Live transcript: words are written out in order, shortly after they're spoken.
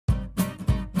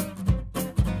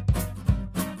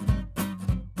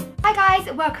Hi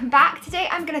guys, welcome back. Today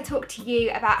I'm going to talk to you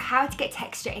about how to get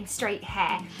texture in straight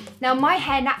hair. Now my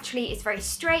hair naturally is very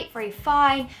straight, very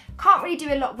fine, can't really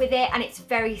do a lot with it, and it's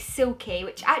very silky,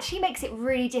 which actually makes it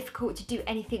really difficult to do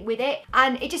anything with it,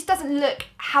 and it just doesn't look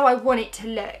how I want it to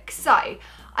look. So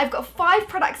I've got 5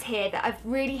 products here that have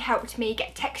really helped me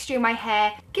get texture in my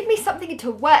hair, give me something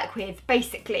to work with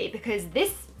basically, because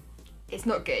this is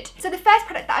not good. So the first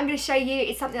product that I'm going to show you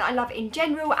is something that I love in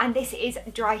general, and this is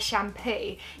dry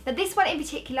shampoo. Now this one in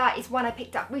particular is one I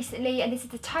picked up recently, and this is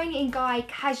the Tony & Guy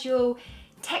Casual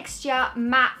Texture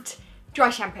Matte Dry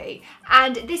Shampoo.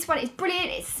 And this one is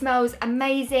brilliant, it smells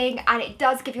amazing, and it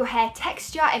does give your hair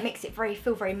texture. It makes it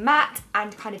feel very matte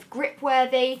and kind of grip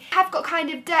worthy. If you have got kind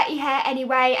of dirty hair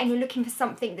anyway and you're looking for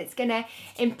something that's going to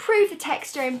improve the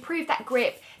texture, improve that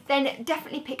grip, then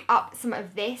definitely pick up some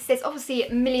of this. There's obviously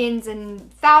millions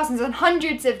and thousands and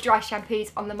hundreds of dry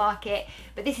shampoos on the market,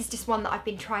 but this is just one that I've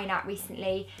been trying out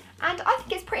recently and I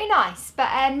think it's pretty nice. But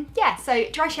yeah, so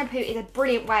dry shampoo is a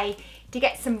brilliant way to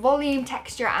get some volume,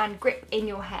 texture and grip in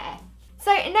your hair.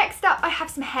 So next up I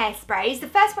have some hairsprays. The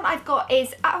first one I've got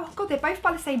is, oh god, they're both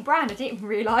by the same brand, I didn't even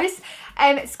realise.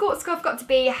 Scott's Got to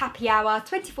Be Happy Hour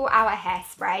 24-hour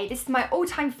hairspray. This is my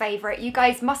all-time favourite. You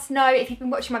guys must know if you've been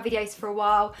watching my videos for a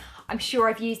while. I'm sure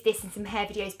I've used this in some hair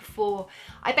videos before.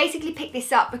 I basically picked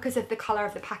this up because of the colour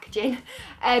of the packaging,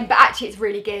 but actually it's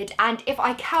really good. And if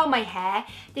I curl my hair,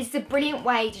 this is a brilliant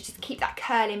way to just keep that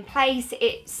curl in place.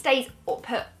 It stays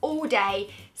put all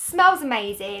day, smells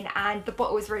amazing, and the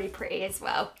bottle is really pretty as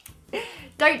well.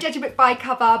 Don't judge a book by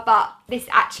cover, but this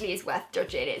actually is worth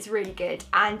judging. It's really good,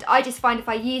 and I just find if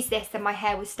I use this then my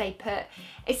hair will stay put,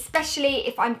 especially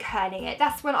if I'm curling it.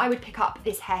 That's when I would pick up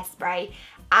this hairspray,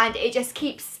 and it just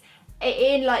keeps it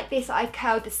in like this. I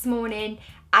curled this morning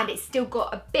and it's still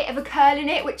got a bit of a curl in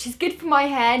it, which is good for my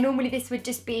hair. Normally this would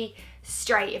just be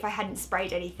straight if I hadn't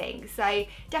sprayed anything, so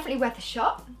definitely worth a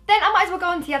shot. Then I might as well go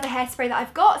on to the other hairspray that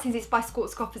I've got, since it's by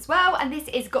Scott's as well, and this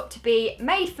is Got to Be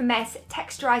Made for Mess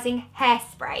Texturizing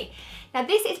Hairspray. Now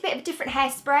this is a bit of a different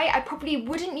hairspray. I probably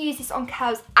wouldn't use this on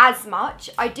curls as much.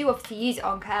 I do obviously use it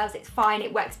on curls, it's fine,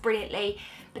 it works brilliantly,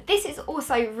 but this is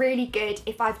also really good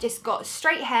if I've just got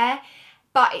straight hair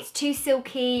but it's too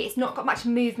silky, it's not got much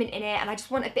movement in it, and I just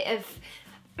want a bit of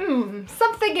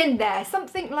something in there,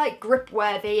 something like grip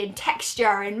worthy and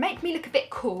texture and make me look a bit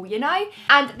cool, you know?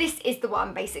 And this is the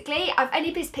one basically. I've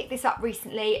only just picked this up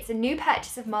recently. It's a new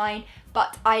purchase of mine,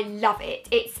 but I love it.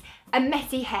 It's a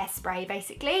messy hairspray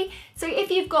basically. So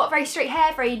if you've got very straight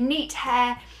hair, very neat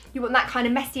hair, you want that kind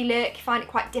of messy look, you find it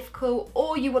quite difficult,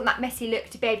 or you want that messy look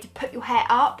to be able to put your hair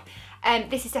up,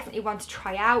 this is definitely one to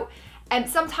try out.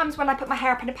 Sometimes when I put my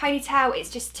hair up in a ponytail, it's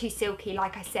just too silky,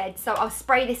 like I said. So I'll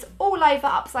spray this all over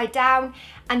upside down,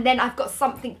 and then I've got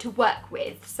something to work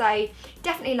with. So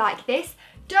definitely like this.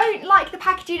 Don't like the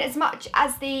packaging as much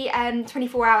as the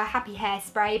 24-hour Happy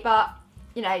Hairspray, but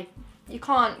you know, you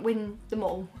can't win them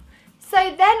all. So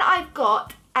then I've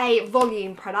got a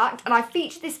volume product, and I've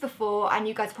featured this before and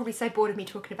you guys are probably so bored of me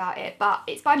talking about it, but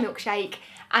it's by Milkshake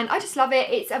and I just love it.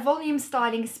 It's a volume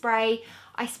styling spray.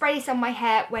 I spray this on my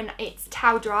hair when it's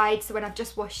towel dried, so when I've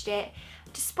just washed it.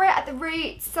 Just spray it at the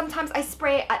roots. Sometimes I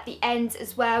spray it at the ends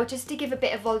as well, just to give a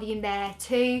bit of volume there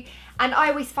too. And I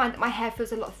always find that my hair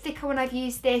feels a lot thicker when I've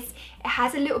used this. It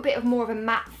has a little bit of more of a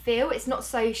matte feel. It's not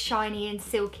so shiny and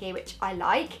silky, which I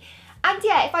like. And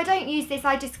yeah, if I don't use this,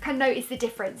 I just can notice the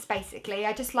difference basically.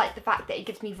 I just like the fact that it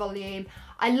gives me volume.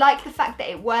 I like the fact that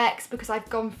it works, because I've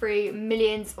gone through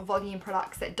millions of volume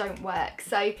products that don't work.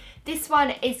 So this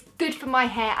one is good for my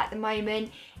hair at the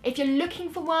moment. If you're looking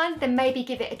for one, then maybe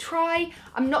give it a try.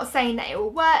 I'm not saying that it will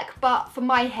work, but for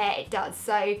my hair it does.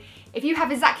 So if you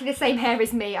have exactly the same hair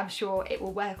as me, I'm sure it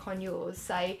will work on yours.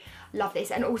 So love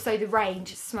this. And also the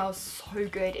range smells so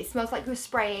good. It smells like you're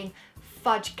spraying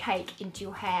fudge cake into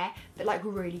your hair, but like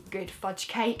really good fudge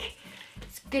cake.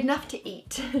 It's good enough to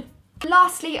eat.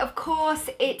 Lastly, of course,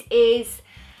 it is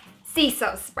sea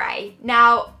salt spray.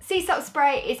 Now, sea salt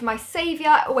spray is my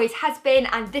saviour, always has been,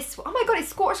 and this, oh my god,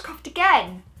 it's Scorchcraft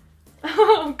again.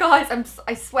 Oh guys,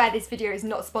 I swear this video is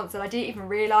not sponsored. I didn't even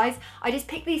realise. I just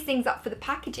picked these things up for the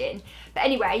packaging. But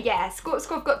anyway, yeah,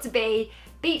 Scorchcraft Got to Be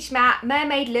Beach Matte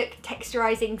Mermaid Look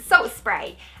Texturizing Salt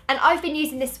Spray. And I've been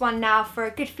using this one now for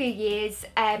a good few years.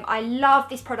 I love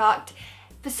this product.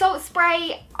 For salt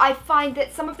spray, I find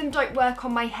that some of them don't work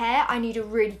on my hair. I need a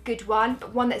really good one,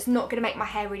 but one that's not going to make my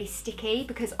hair really sticky,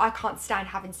 because I can't stand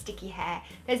having sticky hair.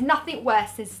 There's nothing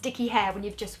worse than sticky hair when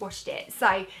you've just washed it.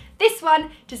 So this one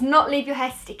does not leave your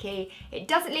hair sticky. It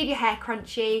doesn't leave your hair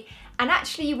crunchy, and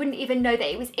actually you wouldn't even know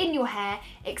that it was in your hair,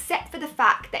 except for the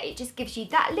fact that it just gives you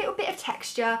that little bit of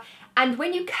texture and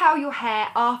when you curl your hair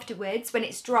afterwards, when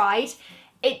it's dried,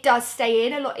 it does stay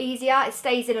in a lot easier, it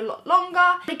stays in a lot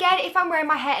longer. Again, if I'm wearing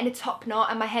my hair in a top knot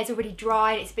and my hair's already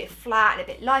dry and it's a bit flat and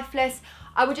a bit lifeless,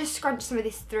 I will just scrunch some of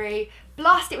this through,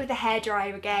 blast it with the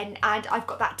hairdryer again, and I've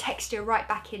got that texture right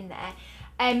back in there.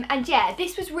 And yeah,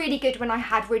 this was really good when I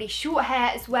had really short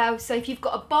hair as well. So if you've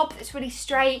got a bob that's really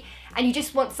straight and you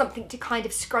just want something to kind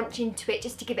of scrunch into it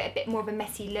just to give it a bit more of a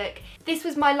messy look, this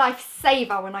was my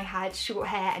lifesaver when I had short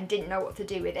hair and didn't know what to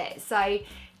do with it. So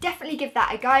definitely give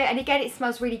that a go. And again, it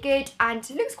smells really good and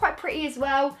it looks quite pretty as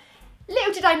well.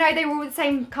 Little did I know they were all the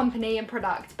same company and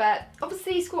product, but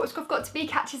obviously Schwarzkopf Got To Be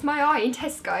catches my eye in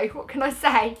Tesco, what can I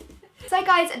say? So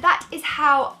guys, that is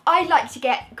how I like to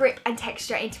get grip and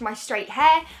texture into my straight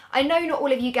hair. I know not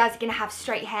all of you guys are going to have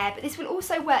straight hair, but this will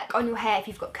also work on your hair if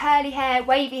you've got curly hair,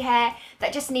 wavy hair,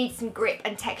 that just needs some grip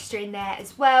and texture in there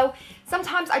as well.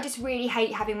 Sometimes I just really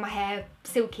hate having my hair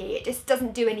silky. It just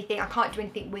doesn't do anything. I can't do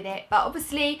anything with it. But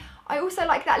obviously, I also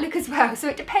like that look as well, so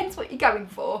it depends what you're going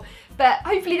for. But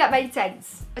hopefully that made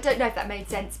sense. I don't know if that made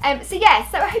sense. So yeah,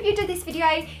 so I hope you enjoyed this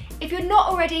video. If you're not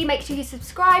already, make sure you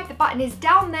subscribe. The button is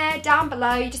down there, down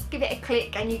below. You just give it a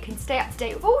click and you can stay up to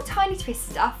date with all Tiny Twist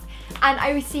stuff. And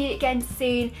I will see you again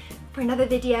soon for another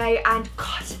video. And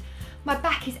God, my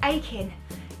back is aching.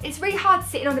 It's really hard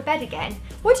sitting on the bed again.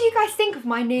 What do you guys think of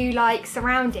my new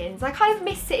surroundings? I kind of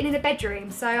miss sitting in a bedroom,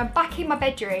 so I'm back in my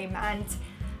bedroom and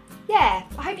yeah,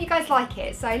 I hope you guys like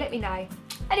it, so let me know.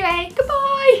 Anyway,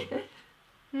 goodbye!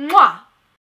 Mwah!